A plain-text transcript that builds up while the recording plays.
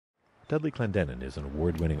Dudley Clendinen is an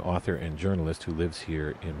award-winning author and journalist who lives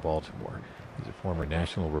here in Baltimore. He's a former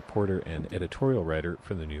national reporter and editorial writer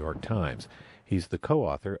for the New York Times. He's the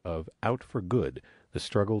co-author of Out for Good, The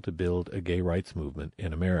Struggle to Build a Gay Rights Movement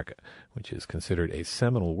in America, which is considered a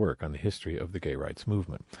seminal work on the history of the gay rights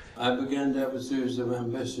movement. I began to have a series of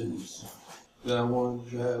ambitions that I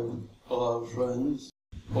wanted to have a lot of friends,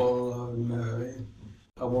 fall in love and marry.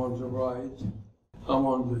 I wanted to write. I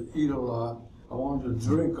wanted to eat a lot. I wanted to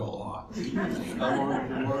drink a lot. I wanted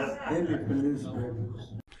to work maybe for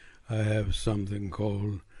newspapers. I have something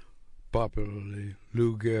called popularly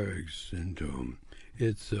Lou Gehrig's syndrome.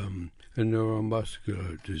 It's a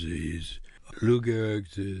neuromuscular disease. Lou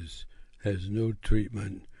Gehrig's has no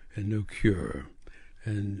treatment and no cure,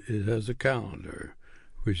 and it has a calendar,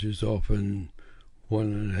 which is often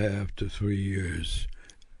 1.5 to 3 years,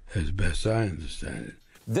 as best I understand it.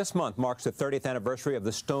 This month marks the 30th anniversary of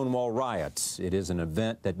the Stonewall riots. It is an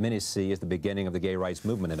event that many see as the beginning of the gay rights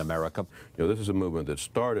movement in America. You know, this is a movement that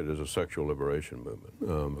started as a sexual liberation movement,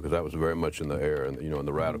 because that was very much in the air, in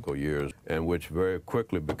the radical years, and which very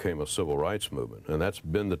quickly became a civil rights movement. And that's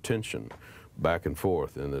been the tension back and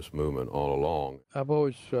forth in this movement all along. I've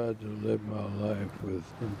always tried to live my life with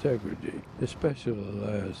integrity, especially the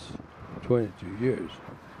last 22 years,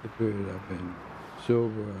 the period I've been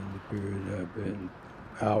sober and the period I've been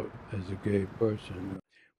out as a gay person.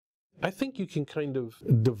 I think you can kind of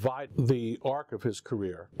divide the arc of his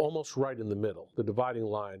career almost right in the middle. The dividing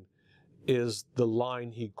line is the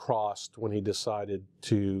line he crossed when he decided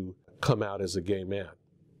to come out as a gay man.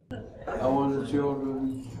 I wanted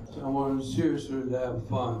children. I wanted seriously to have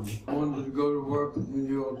fun. I wanted to go to work at the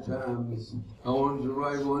New York Times. I wanted to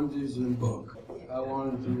write one decent book. I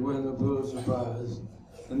wanted to win a Pulitzer Prize.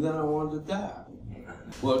 And then I wanted to die.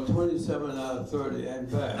 Well, 27 out of 30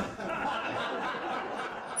 ain't bad.